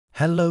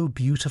Hello,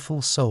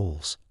 beautiful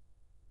souls.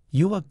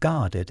 You are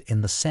guarded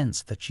in the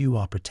sense that you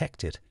are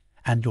protected,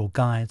 and your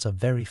guides are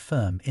very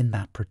firm in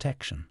that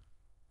protection.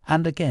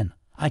 And again,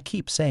 I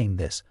keep saying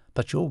this,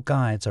 but your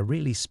guides are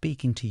really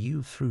speaking to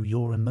you through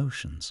your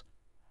emotions.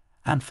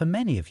 And for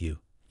many of you,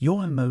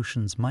 your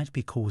emotions might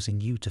be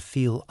causing you to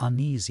feel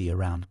uneasy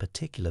around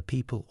particular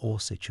people or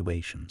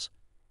situations.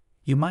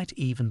 You might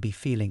even be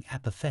feeling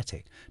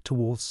apathetic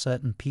towards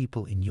certain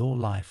people in your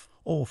life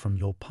or from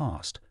your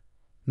past,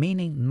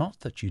 meaning not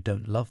that you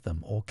don't love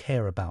them or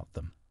care about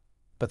them,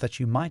 but that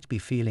you might be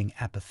feeling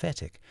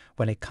apathetic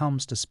when it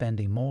comes to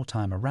spending more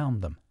time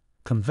around them,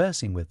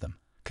 conversing with them,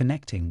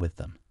 connecting with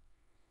them.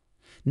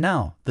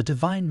 Now, the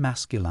Divine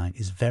Masculine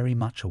is very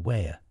much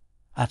aware,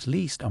 at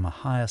least on a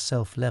higher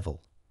self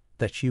level,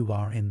 that you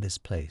are in this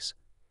place.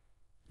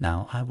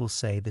 Now, I will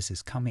say this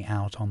is coming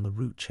out on the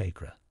root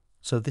chakra,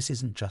 so this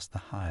isn't just the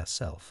higher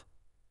self.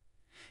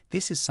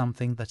 This is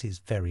something that is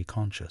very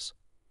conscious.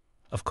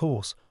 Of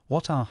course,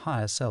 what our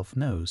higher self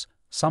knows,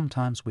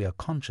 sometimes we are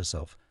conscious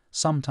of,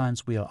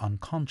 sometimes we are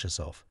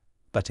unconscious of,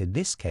 but in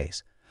this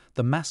case,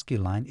 the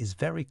masculine is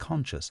very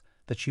conscious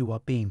that you are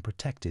being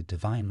protected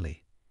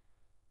divinely.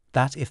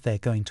 That if they're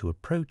going to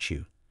approach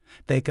you,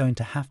 they're going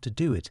to have to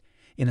do it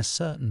in a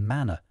certain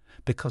manner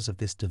because of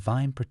this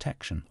divine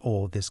protection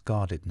or this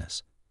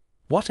guardedness.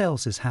 What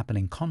else is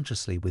happening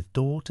consciously with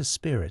door to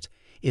spirit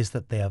is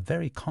that they are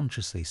very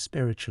consciously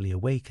spiritually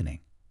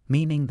awakening,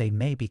 meaning they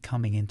may be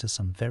coming into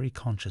some very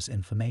conscious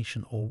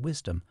information or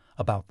wisdom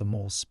about the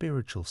more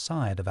spiritual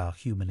side of our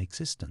human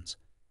existence.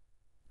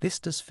 This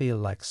does feel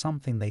like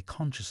something they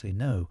consciously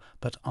know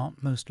but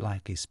aren't most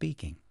likely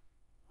speaking.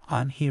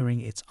 I'm hearing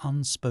its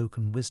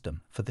unspoken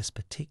wisdom for this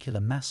particular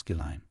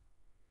masculine.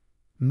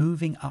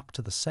 Moving up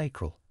to the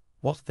sacral,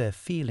 what they're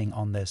feeling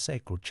on their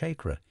sacral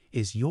chakra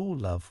is your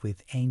love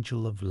with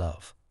Angel of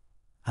Love,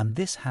 and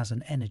this has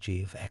an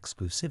energy of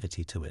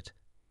exclusivity to it.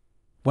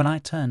 When I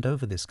turned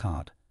over this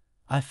card,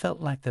 I felt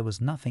like there was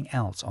nothing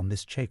else on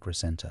this chakra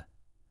center,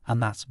 and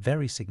that's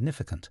very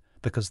significant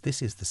because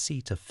this is the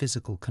seat of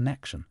physical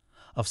connection,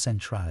 of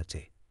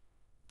centrality.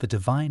 The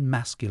divine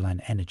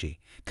masculine energy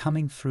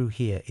coming through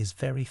here is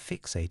very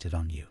fixated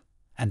on you,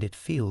 and it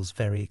feels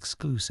very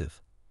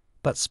exclusive,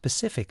 but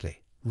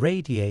specifically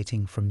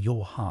radiating from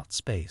your heart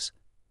space.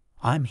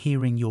 I'm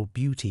hearing your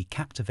beauty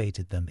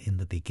captivated them in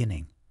the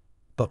beginning,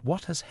 but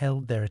what has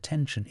held their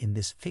attention in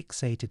this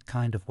fixated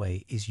kind of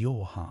way is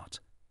your heart.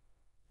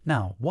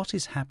 Now, what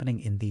is happening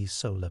in these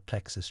solar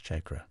plexus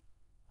chakra?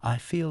 I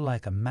feel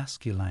like a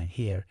masculine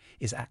here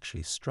is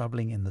actually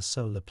struggling in the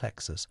solar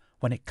plexus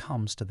when it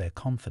comes to their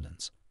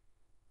confidence.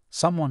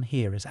 Someone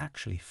here is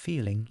actually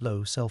feeling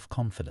low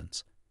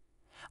self-confidence.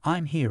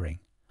 I'm hearing,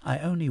 I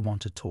only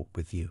want to talk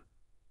with you.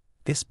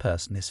 This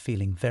person is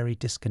feeling very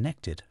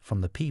disconnected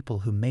from the people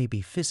who may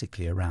be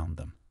physically around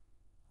them.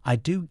 I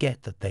do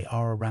get that they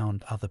are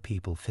around other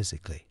people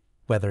physically,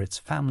 whether it's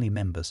family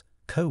members,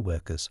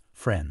 co-workers,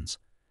 friends,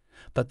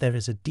 but there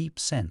is a deep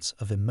sense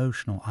of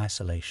emotional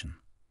isolation,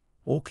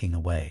 walking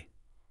away.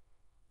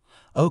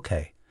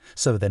 Okay,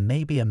 so there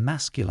may be a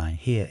masculine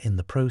here in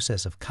the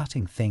process of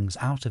cutting things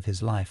out of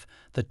his life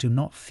that do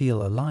not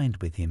feel aligned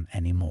with him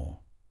anymore.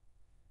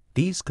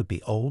 These could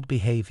be old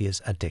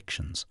behaviors,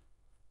 addictions.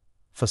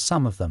 For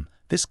some of them,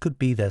 this could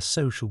be their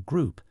social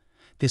group,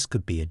 this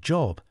could be a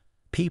job,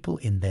 people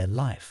in their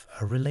life,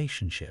 a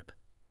relationship.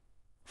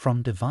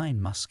 From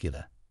Divine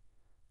Muscular,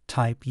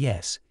 type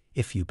yes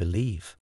if you believe.